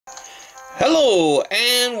Hello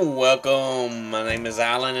and welcome. My name is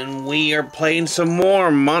Alan and we are playing some more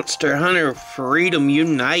Monster Hunter Freedom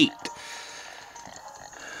Unite.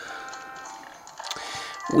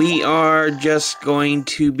 We are just going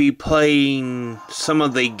to be playing some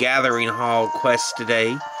of the Gathering Hall quests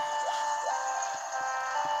today,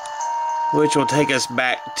 which will take us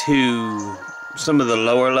back to some of the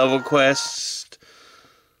lower level quests.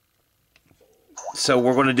 So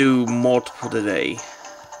we're going to do multiple today.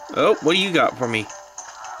 Oh, what do you got for me?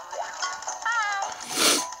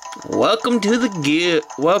 Welcome to the guild.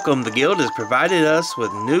 Welcome. The guild has provided us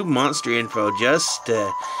with new monster info just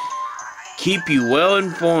to keep you well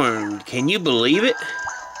informed. Can you believe it?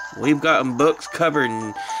 We've gotten books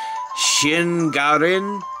covering Shin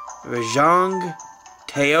Garen, Rajang,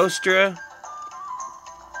 Teostra,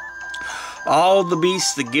 all the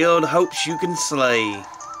beasts the guild hopes you can slay.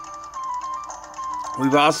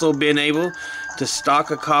 We've also been able to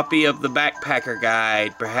stock a copy of the Backpacker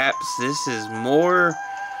Guide. Perhaps this is more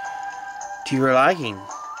to your liking.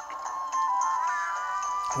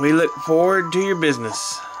 We look forward to your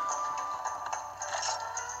business.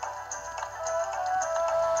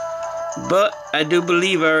 But I do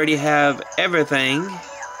believe I already have everything.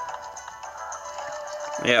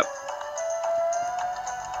 Yep.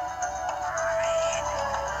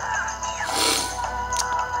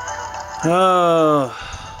 Oh,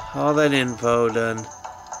 all that info done.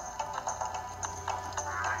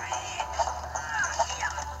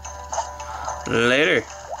 Later.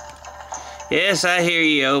 Yes, I hear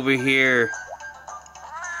you over here.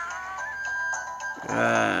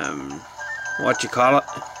 What you call it?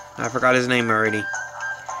 I forgot his name already.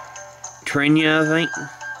 Trinya, I think.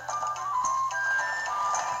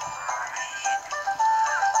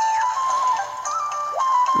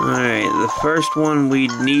 Alright, the first one we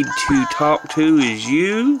need to talk to is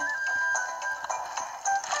you.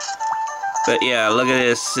 But yeah, look at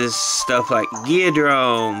this. This stuff like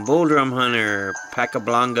Geodrome, Bull Drum Hunter, Pack of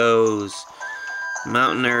Blongos,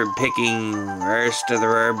 Mountain Herb Picking, Rarest of the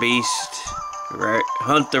Rare Beast,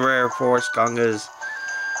 Hunt the Rare Forest Gongas,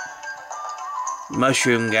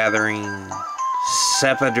 Mushroom Gathering,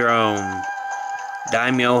 Cephalodrome,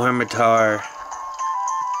 Daimyo Hermitar,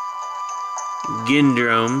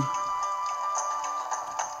 Gindrome,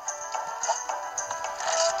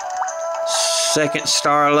 second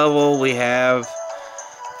star level we have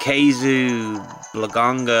Keizu,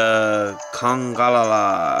 Blagonga,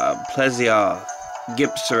 Kongalala, Plesioth,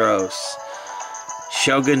 Gipsaros,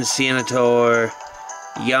 Shogun Senator,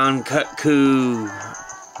 Yankutku,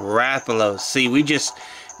 Rathalos. See, we just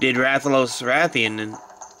did Rathalos Rathian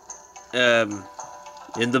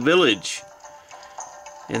in the village.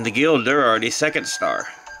 In the guild, they're already second star.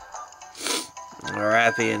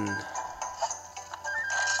 Rathian.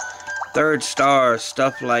 Third star,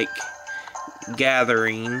 stuff like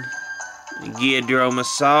Gathering, Geodrome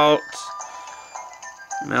Assault,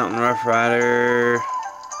 Mountain Rough Rider,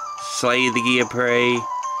 Slay the Gia Prey,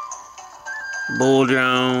 Bull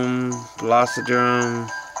Drum, Velocodrome,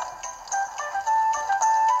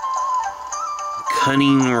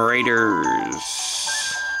 Cunning Raiders,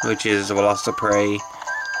 which is Velociprey,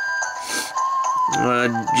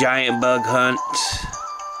 Giant Bug Hunt,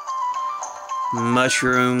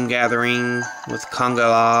 Mushroom Gathering with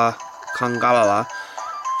Kongalala,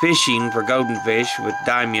 Fishing for Golden Fish with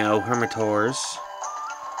Daimyo Hermitors,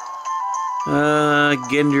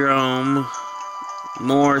 Gindrome,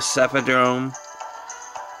 more Cephalodrome,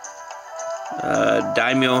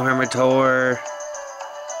 Daimyo Hermitor,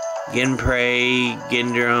 Ginprey,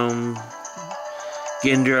 Gindrome,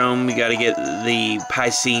 you gotta get the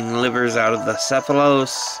Piscine livers out of the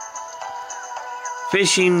Cephalos.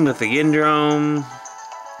 Fishing with the Gindrome,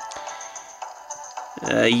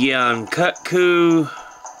 Yankutku,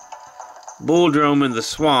 Bulldrome in the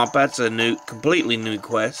Swamp, that's a completely new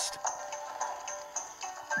quest.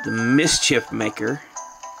 The Mischief Maker,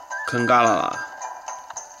 Kongalala.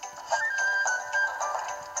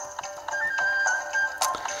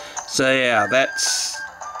 So yeah, that's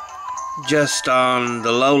just on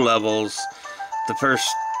the low levels. The first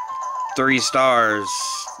 3 stars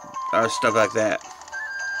are stuff like that.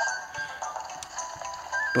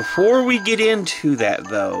 Before we get into that,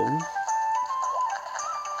 though,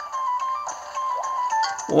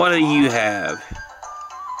 what do you have?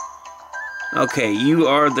 Okay, you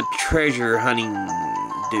are the treasure hunting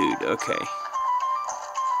dude. Okay.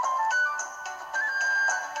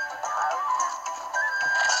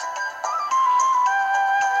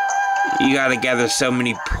 You gotta gather so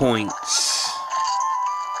many points.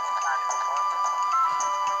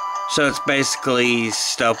 So it's basically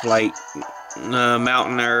stuff like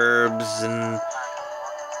mountain herbs and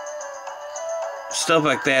stuff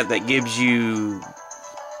like that that gives you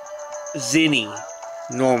Zenny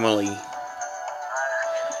normally.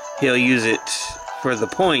 He'll use it for the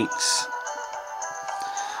points.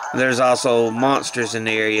 There's also monsters in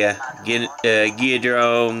the area.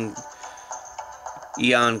 Geodrome,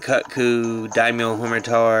 Eon Kutku, Daimyo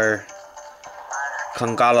Humatar,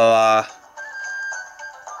 Kongalala,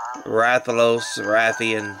 Rathalos,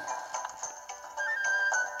 Rathian,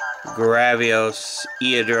 Gravios,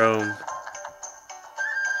 Eodrome,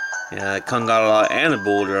 Kongalala, and a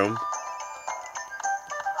Bulldrome.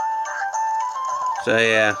 So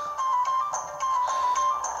yeah.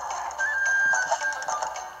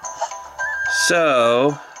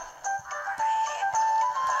 So,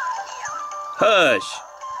 hush.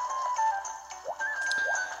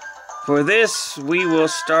 For this, we will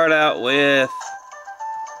start out with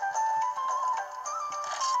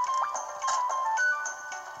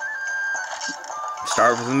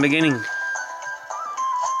start from the beginning.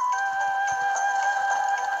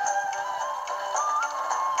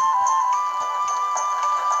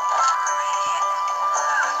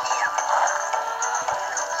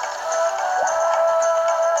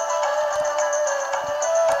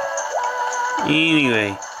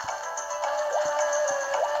 Anyway,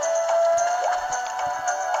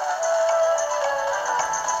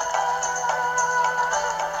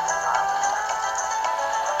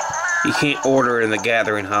 you can't order in the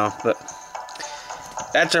gathering hall, but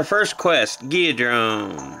that's our first quest,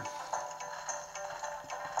 Geodrome.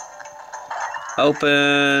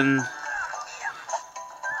 Open.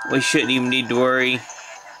 We shouldn't even need to worry.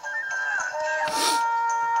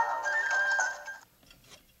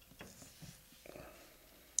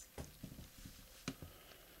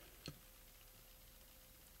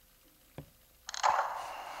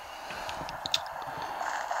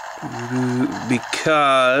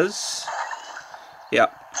 Because,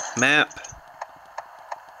 yep, map.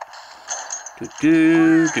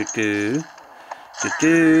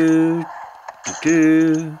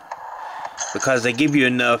 Because they give you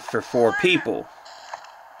enough for 4 people.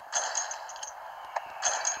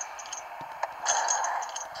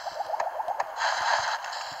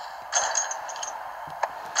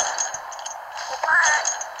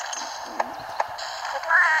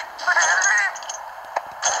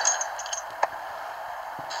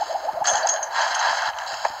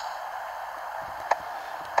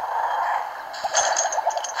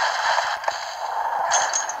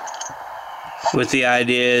 With the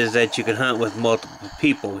idea is that you can hunt with multiple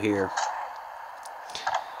people here.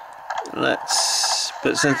 But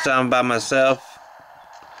since I'm by myself,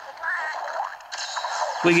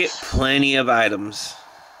 we get plenty of items.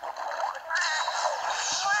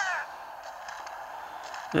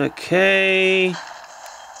 Okay.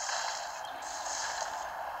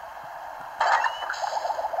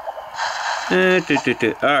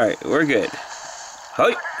 Alright, we're good.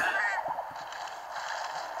 Hi.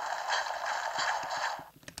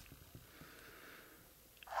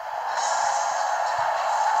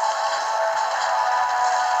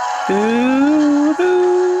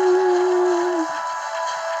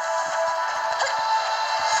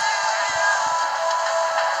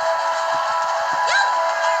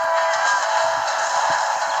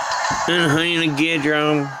 And hunting a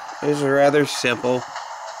Geodrome is rather simple.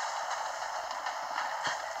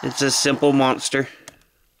 It's a simple monster.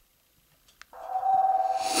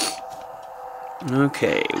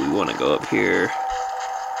 Okay, we want to go up here.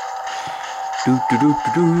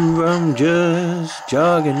 I'm just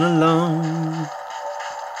jogging along.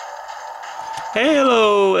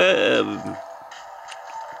 Hello,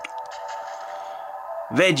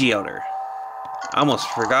 Vegeotar. I almost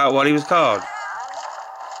forgot what he was called.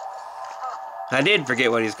 I did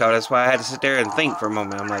forget what he's called. That's why I had to sit there and think for a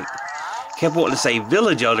moment. I'm like, kept wanting to say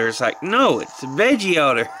Village Elder. It's like, no, it's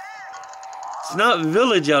Vegeotar. It's not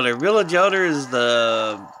Village Elder. Village Elder is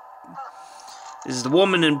the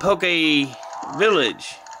woman in Poke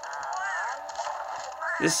Village.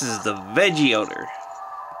 This is the Vegeotar.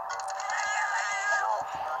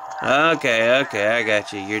 Okay, I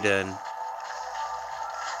got you. You're done.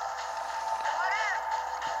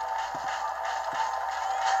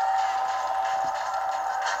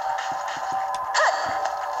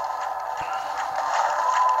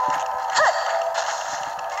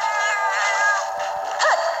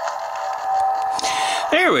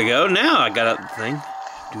 There we go. Now I got up the thing.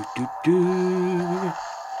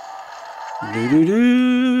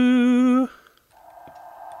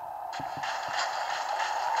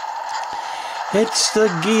 It's the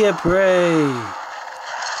Geoprey.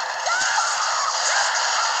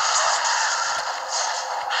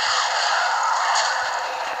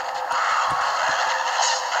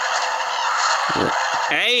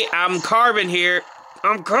 Hey, I'm carving here.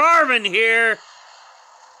 I'm carving here.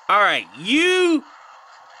 Alright, you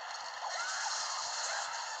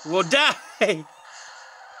will die.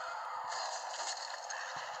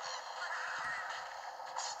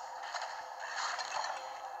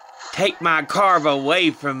 Take my carve away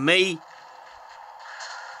from me.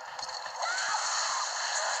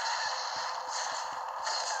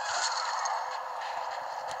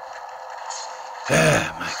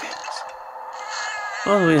 Ah, my goodness.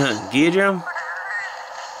 Oh, we hunting Gidrum.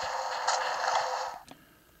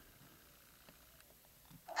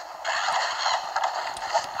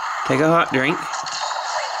 Take a hot drink.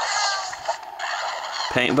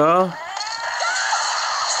 Paintball.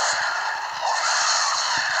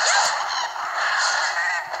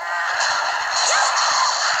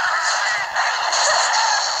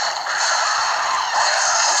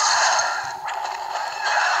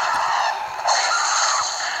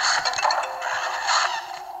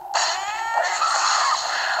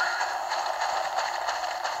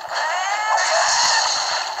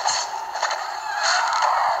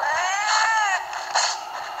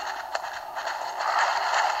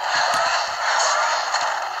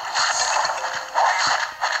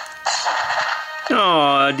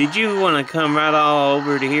 Oh, did you want to come right all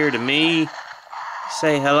over to here to me?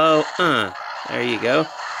 Say hello? There you go.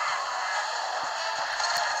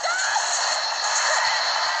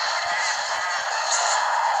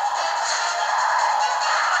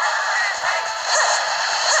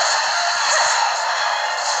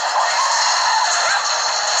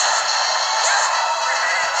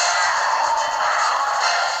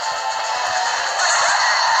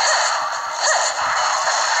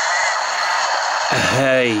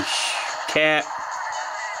 Hey, cat.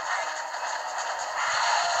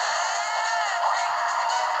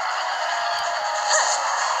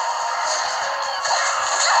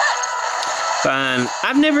 Fine.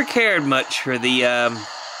 I've never cared much for the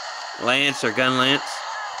lance or gun lance.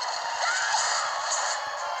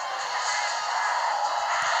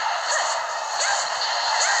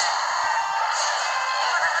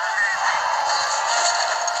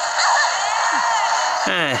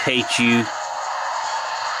 I hate you.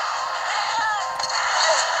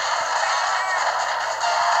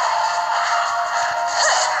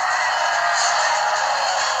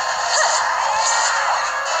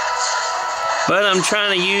 But I'm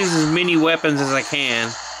trying to use as many weapons as I can.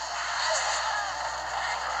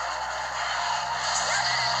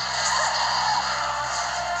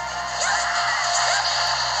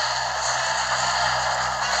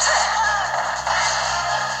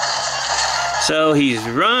 So he's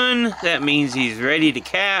run. That means he's ready to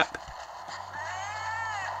cap.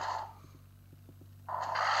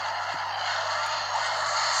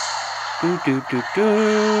 Do.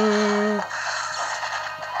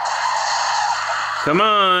 Come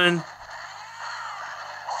on.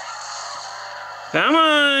 Come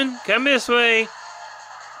on. Come this way.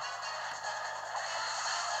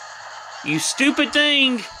 You stupid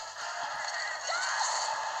thing.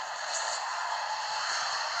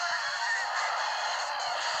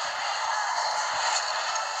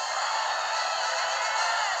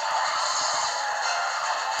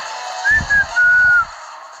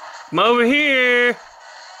 Come over here.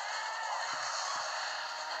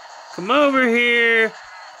 Come over here.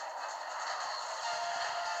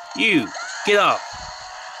 You, get off.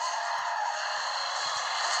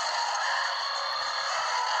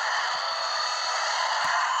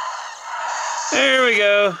 There we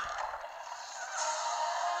go.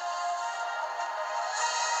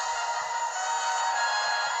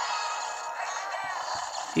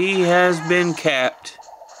 He has been capped.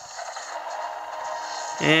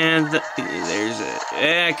 And there's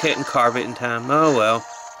a... I couldn't carve it in time. Oh well.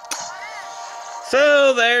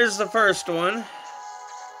 So there's the first one.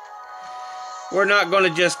 We're not going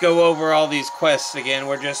to just go over all these quests again.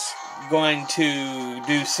 We're just going to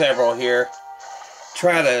do several here.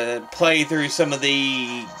 Try to play through some of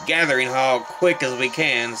the Gathering Hall quick as we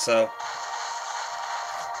can, so...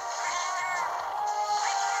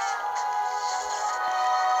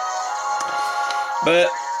 But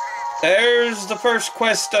there's the first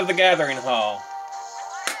quest of the Gathering Hall.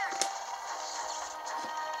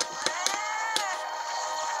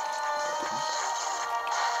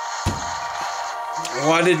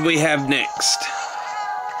 What did we have next?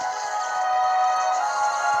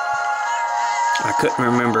 I couldn't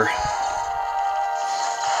remember.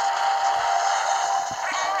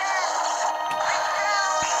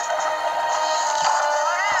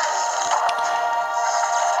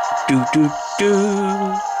 Do do do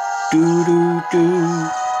do do do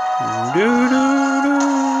do do do.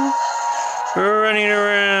 Running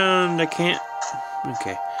around. I can't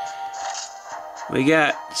Okay. We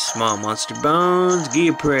got small monster bones,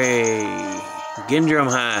 Geoprey, Gendrum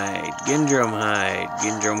hide,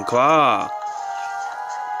 Gendrum claw,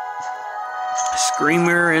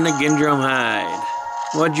 Screamer, and a Gendrum hide.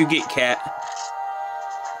 What'd you get, cat?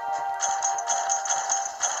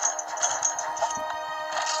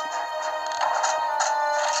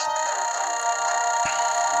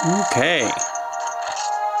 Okay.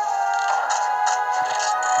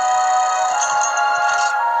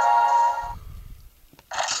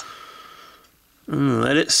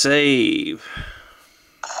 Let it save.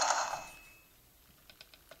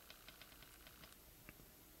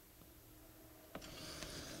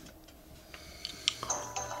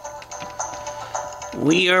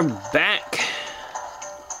 We are back.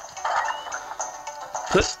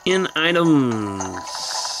 Put in items.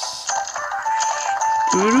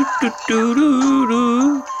 Do do do do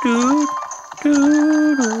do do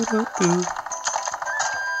do do do.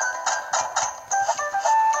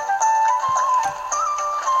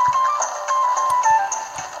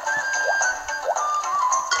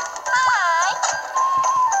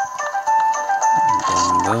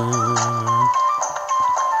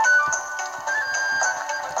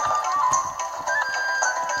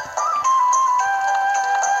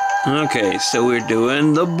 Okay, so we're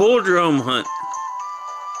doing the bull drum hunt.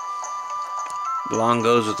 Belong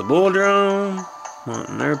goes with the bull drum.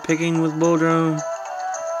 They're picking with bull drum.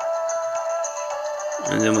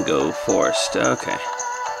 And then we go forest. Okay.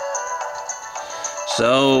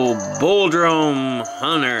 So, bull drum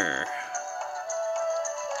hunter.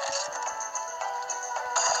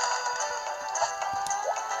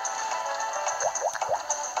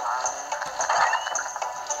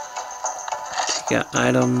 Got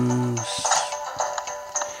items.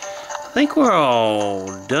 I think we're all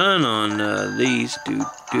done on these.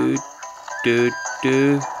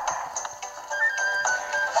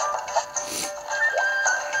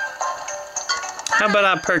 How about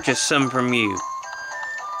I purchase some from you?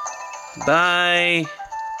 Bye.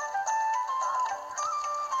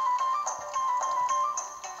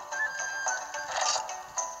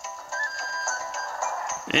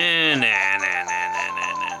 Nah.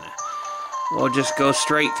 We'll just go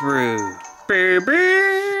straight through. Brr,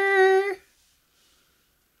 brr.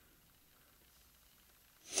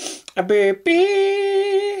 Brr,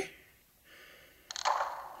 brr.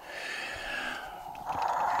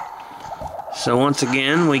 So once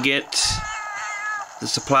again, we get the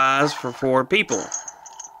supplies for 4 people.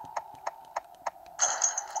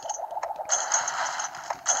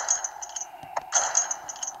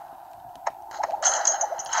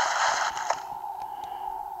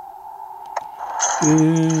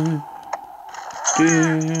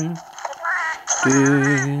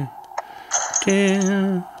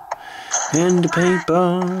 And the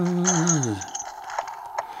paintballs,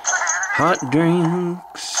 hot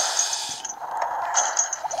drinks,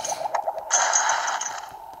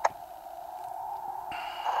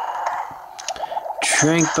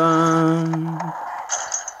 trank bomb,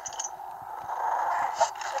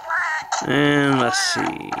 and let's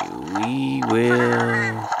see, we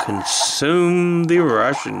will consume the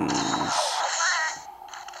Russians.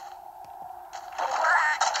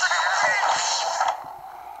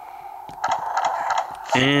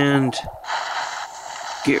 And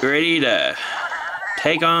get ready to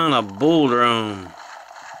take on a bull drone.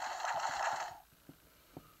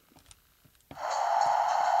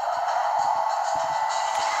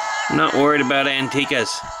 I'm not worried about Antikas.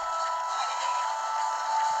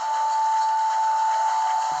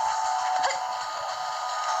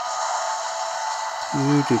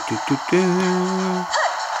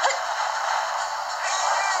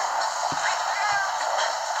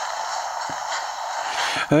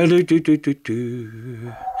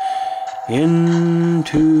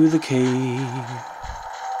 Into the cave.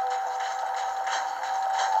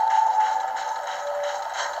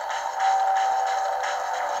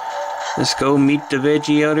 Let's go meet the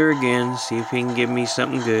veggie elder again, see if he can give me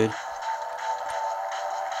something good.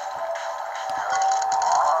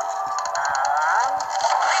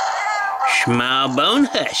 Small bone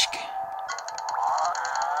husk.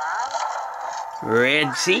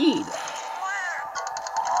 Red seed.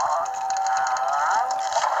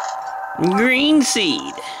 Green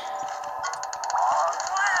seed.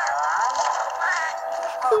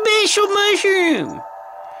 Special mushroom.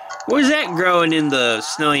 What is that growing in the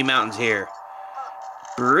snowy mountains here?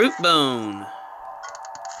 Root bone.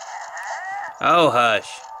 Oh,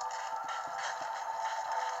 hush.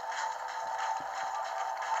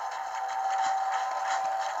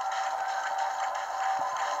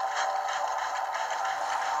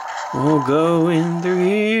 We'll go in through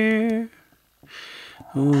here.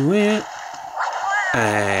 Well,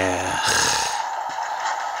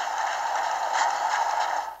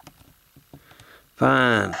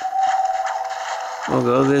 fine. We'll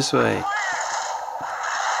go this way.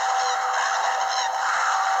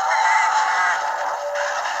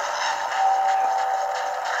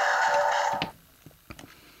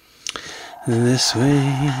 This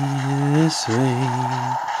way, this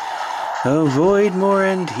way. Avoid more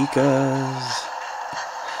Anticas,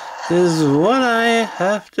 is what I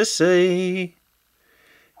have to say.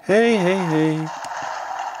 Hey, hey, hey.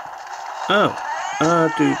 Oh,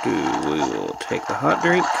 we will take the hot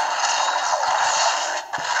drink.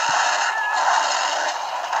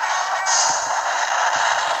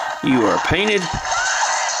 You are painted.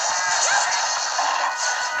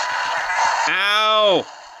 Ow!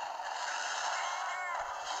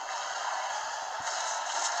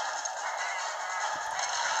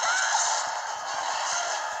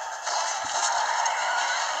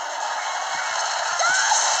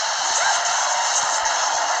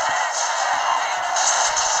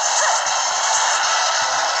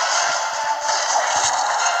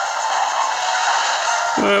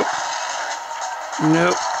 Nope.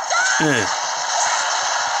 Nope.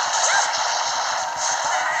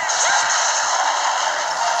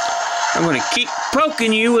 I'm gonna keep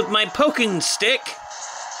poking you with my poking stick.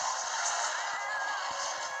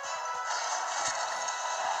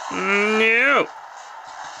 No.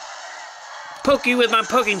 Poke you with my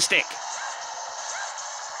poking stick.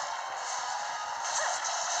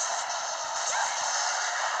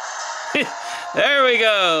 There we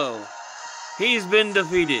go. He's been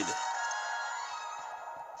defeated.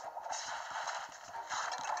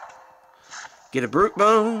 Get a brute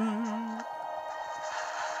bone.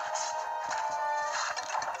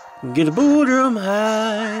 Get a bull drum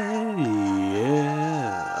hide.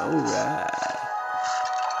 Yeah, alright.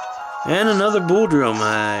 And another bull drum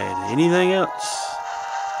hide. Anything else?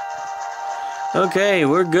 Okay,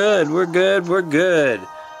 we're good, we're good, we're good.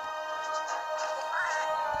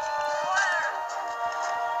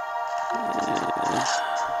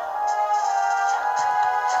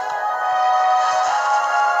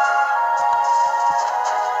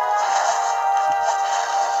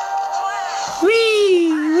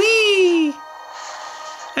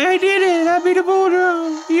 I did it! I beat a bull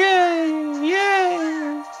drum! Yay!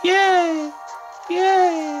 Yay! Yay!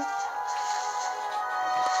 Yay!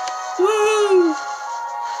 Woo!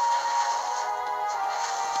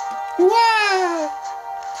 Wow!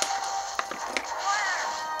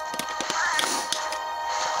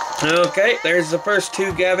 Okay, there's the first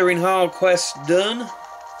two Gathering Hall quests done.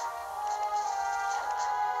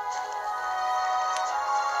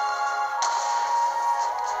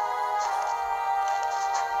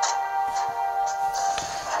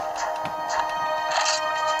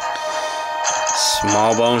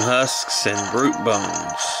 Small bone husks and brute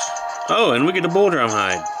bones. Oh, and we get a bull drum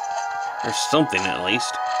hide. Or something at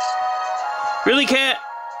least. Really, cat?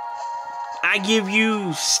 I give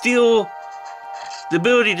you the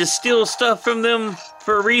ability to steal stuff from them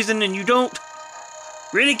for a reason and you don't?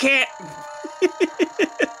 Really, cat?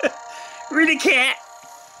 Really, cat?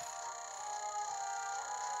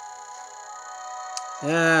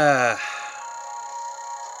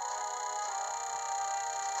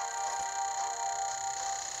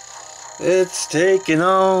 It's taking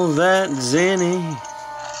all that zenny.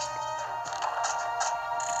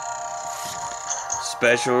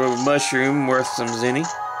 Special mushroom worth some zenny.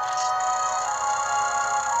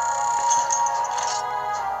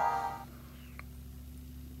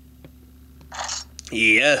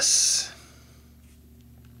 Yes.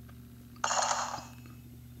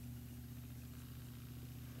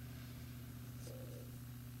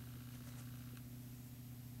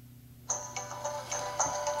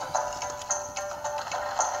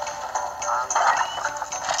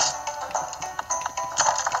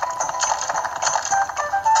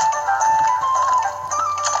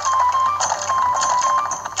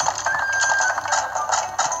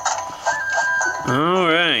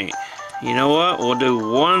 Alright, you know what? We'll do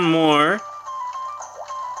one more.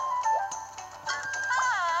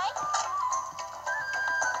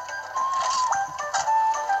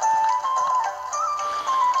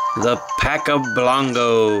 The Pack of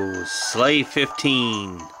Blongos, Slay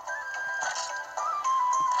 15.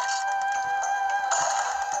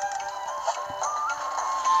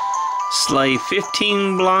 Slay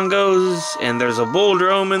 15 Blongos, and there's a bull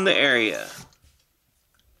drum in the area.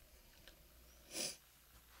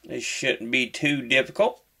 This shouldn't be too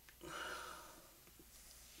difficult.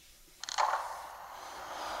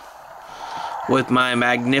 With my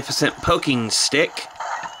magnificent poking stick,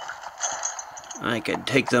 I could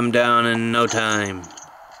take them down in no time.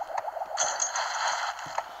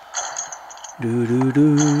 Do do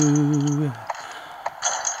do.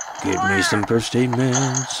 Get me some first aid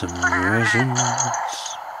meds, some rations.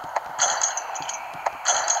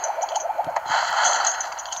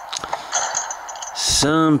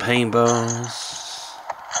 Some paintballs.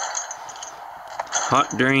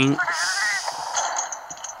 Hot drinks.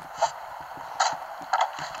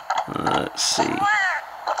 Let's see.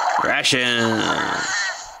 Ration.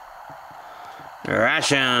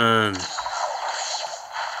 Ration.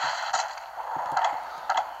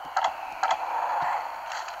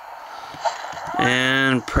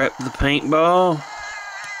 And prep the paintball,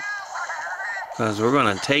 because we're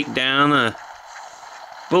going to take down a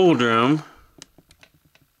bull drum.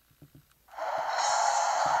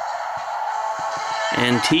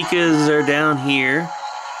 Antikas are down here.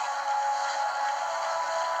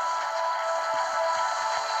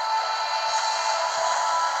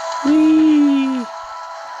 Whee!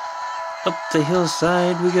 Up the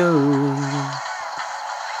hillside we go.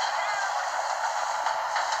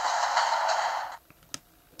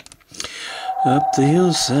 Up the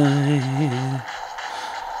hillside.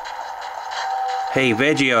 Hey,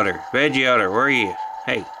 Veggie Otter, where are you?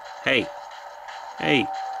 Hey, hey, hey,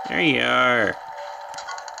 there you are.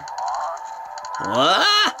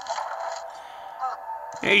 What?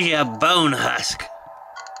 There's your bone husk.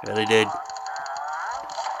 Really, dude?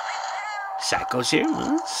 Psycho's here?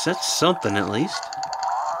 Well, that's something at least.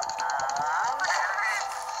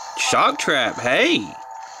 Shock trap, hey.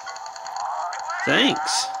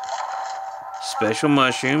 Thanks. Special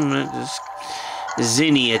mushroom, just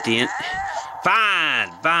zinny at the end. Fine,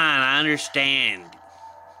 I understand.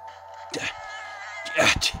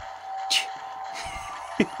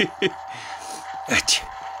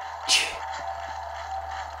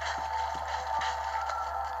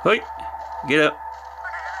 Wait, get up.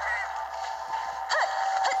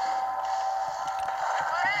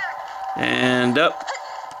 And up.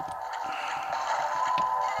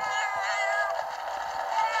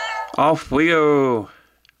 Off we go.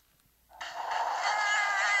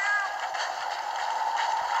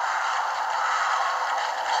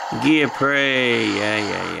 Gear prey.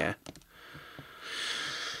 Yeah.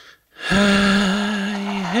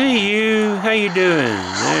 Hey you, how you doing?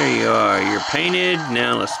 There you are. You're painted.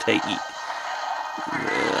 Now let's take you.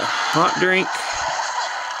 Hot drink.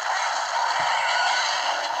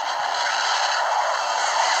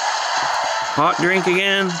 Hot drink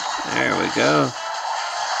again. There we go.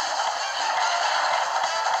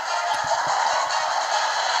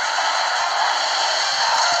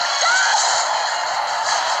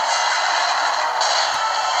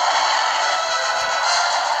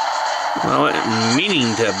 I wasn't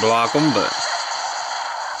meaning to block them, but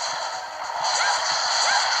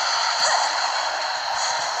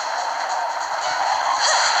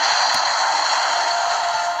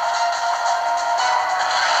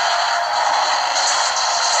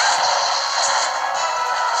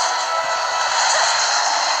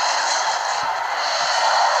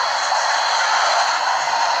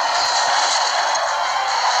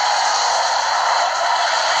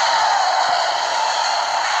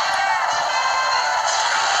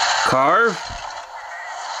carve.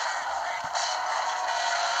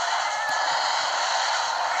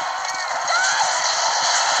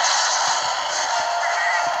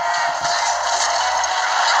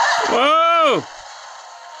 Whoa!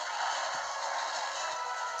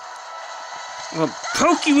 I'll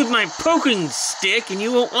poke you with my poking stick and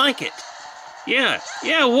you won't like it. Yeah,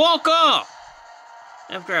 walk off!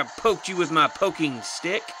 After I poked you with my poking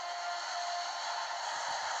stick.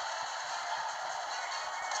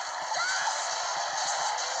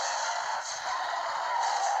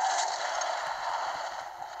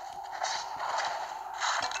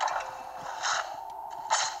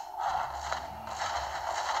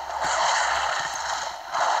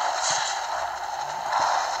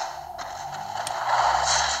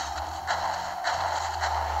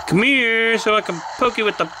 Come here so I can poke you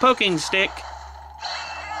with the poking stick.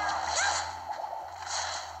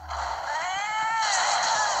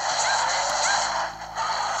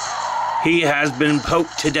 He has been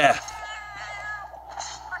poked to death.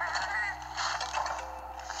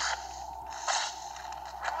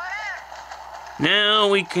 Now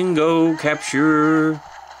we can go capture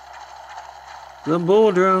the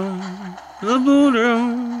bull drum. The bull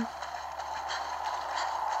drum.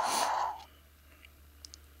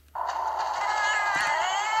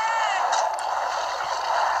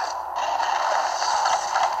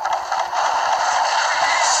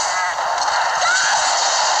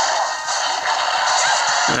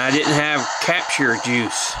 I didn't have capture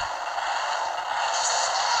juice.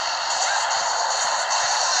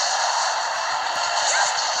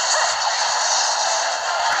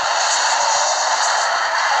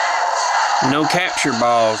 No capture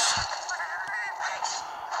balls.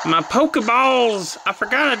 My Pokeballs! I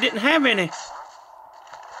forgot I didn't have any.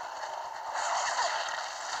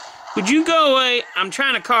 Would you go away? I'm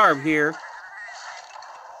trying to carve here.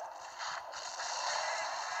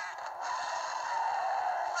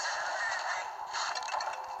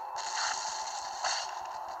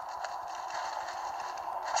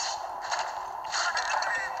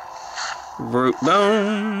 Root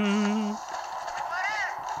bone.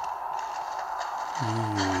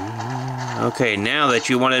 Okay, now that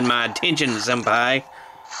you wanted my attention, senpai.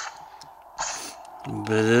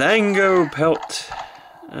 Blango pelt.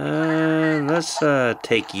 Let's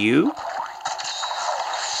take you.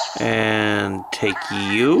 And take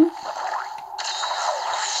you.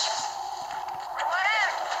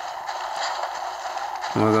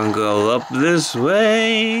 We're gonna go up this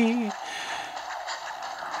way.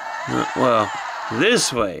 Well,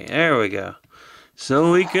 this way. There we go.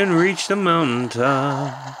 So we can reach the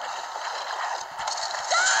mountaintop.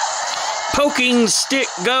 Poking stick,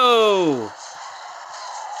 go!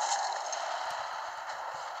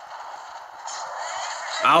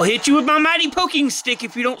 I'll hit you with my mighty poking stick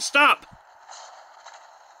if you don't stop.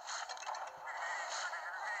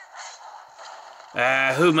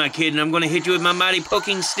 Who am I kidding? I'm gonna hit you with my mighty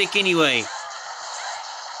poking stick anyway.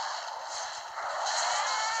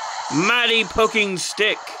 Mighty poking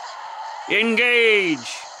stick.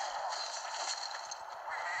 Engage.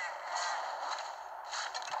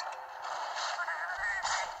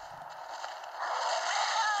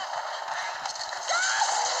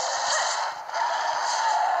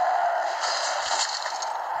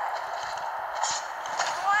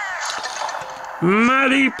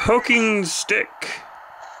 Mighty poking stick.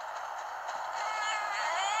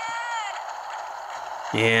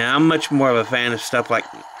 Yeah, I'm much more of a fan of stuff like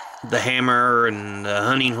the hammer and the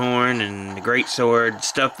hunting horn and the great sword,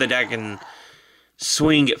 stuff that I can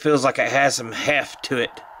swing. It feels like it has some heft to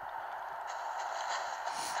it.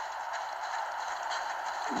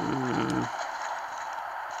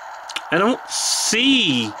 I don't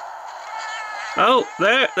see. Oh,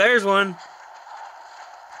 there's one.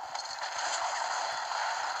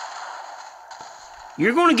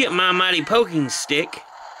 You're going to get my mighty poking stick.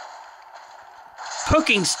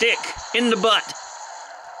 Poking stick in the butt.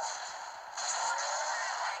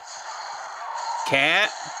 Cat?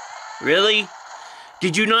 Really?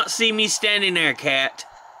 Did you not see me standing there, cat?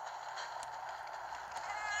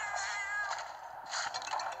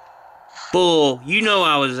 Bull, you know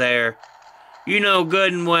I was there. You know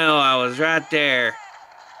good and well I was right there.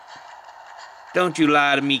 Don't you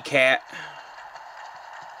lie to me, cat.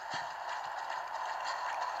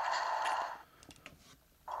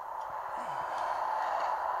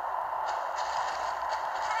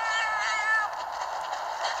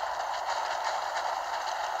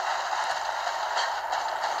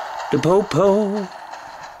 The popo.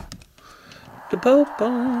 The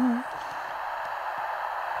popo.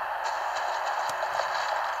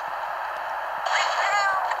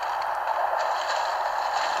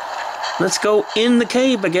 Let's go in the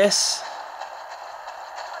cave, I guess.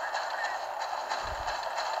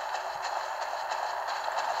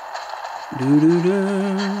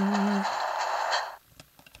 Doo-doo-doo.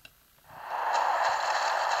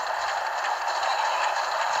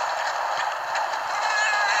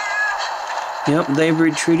 Yep, they've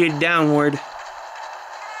retreated downward.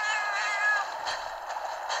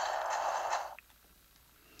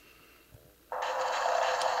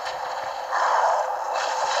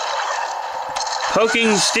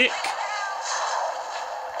 Poking stick.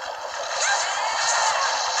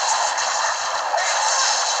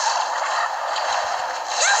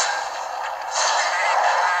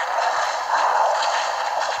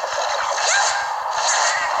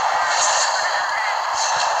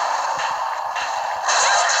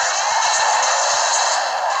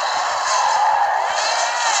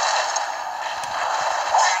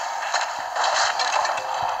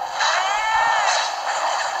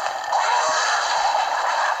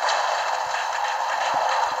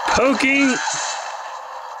 Poking.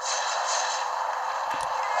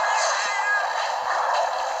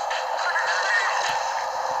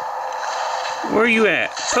 Where are you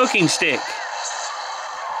at? Poking stick.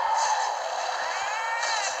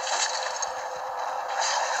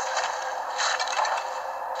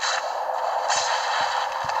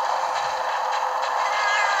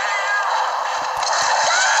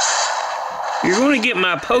 You're going to get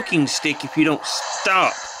my poking stick if you don't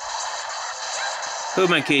stop. Who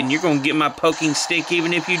am I kidding? You're going to get my poking stick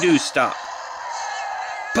even if you do stop.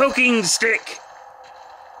 Poking stick!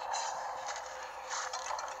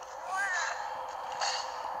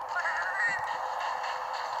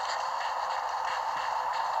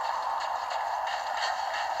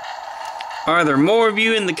 Are there more of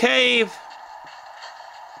you in the cave?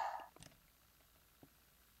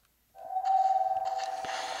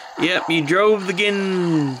 Yep, you drove the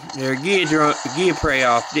Gia prey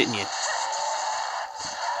off, didn't you?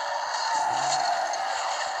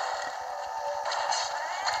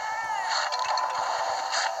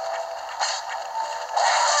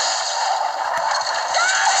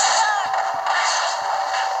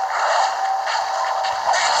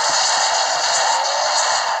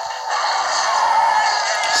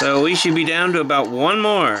 So we should be down to about one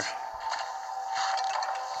more.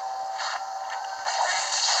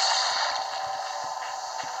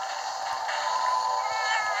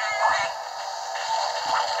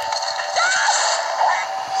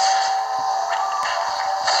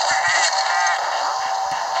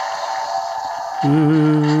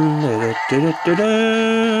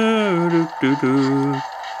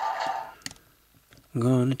 I'm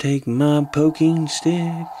gonna take my poking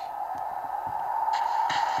stick,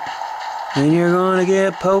 and you're gonna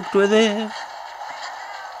get poked with it.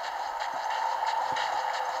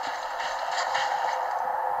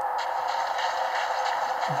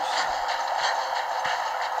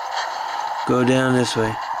 Go down this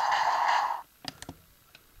way.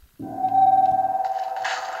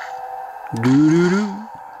 Do-do-do.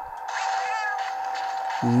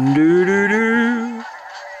 Do-do-do.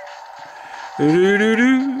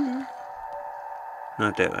 Do-do-do.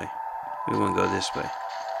 Not that way. We want to go this way.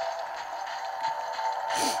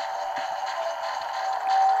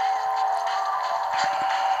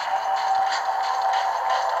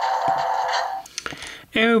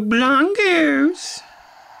 Oh, Blongos.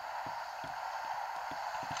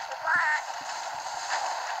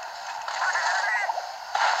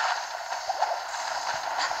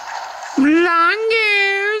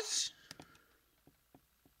 Blongos.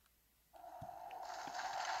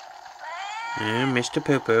 And Mr.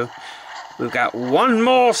 Poo-Poo. We've got one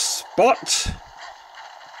more spot.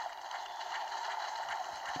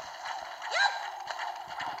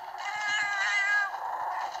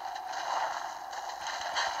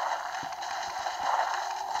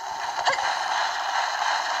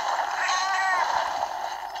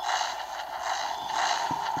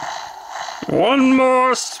 One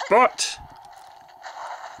more spot.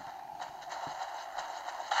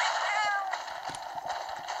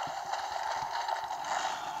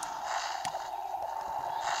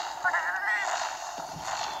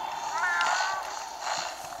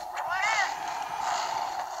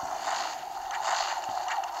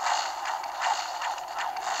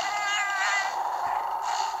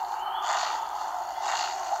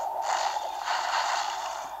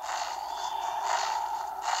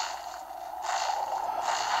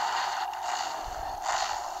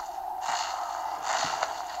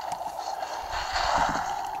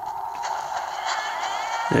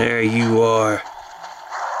 There you are.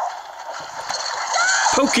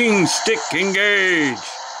 Poking stick engage.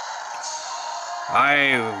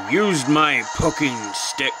 I've used my poking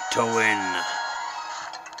stick to win.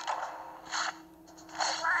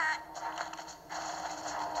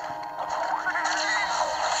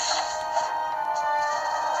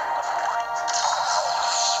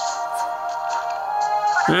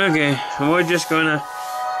 Okay, we're just gonna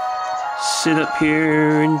sit up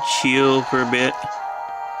here and chill for a bit.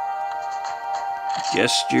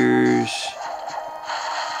 Gestures,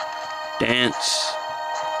 dance,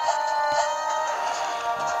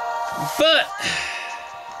 but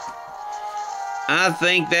I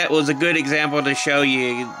think that was a good example to show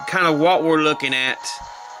you kind of what we're looking at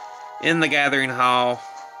in the Gathering Hall.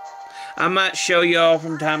 I might show you all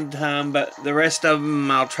from time to time, but the rest of them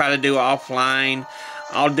I'll try to do offline.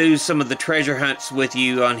 I'll do some of the treasure hunts with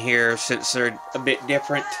you on here since they're a bit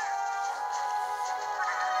different.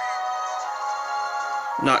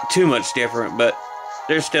 Not too much different, but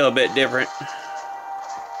they're still a bit different.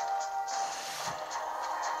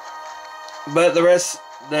 But the rest,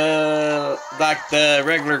 like the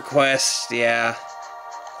regular quests, yeah.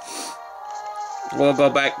 We'll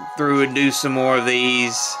go back through and do some more of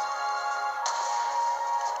these.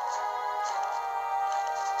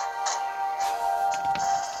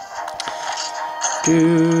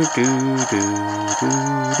 Do, do, do, do,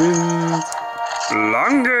 do.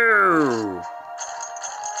 Longo!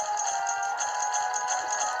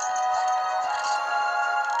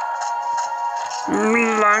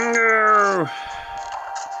 Longo!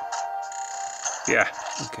 Yeah,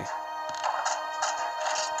 okay.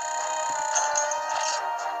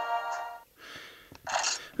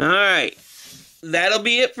 Alright. That'll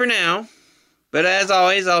be it for now. But as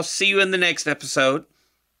always, I'll see you in the next episode.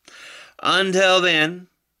 Until then,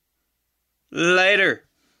 later.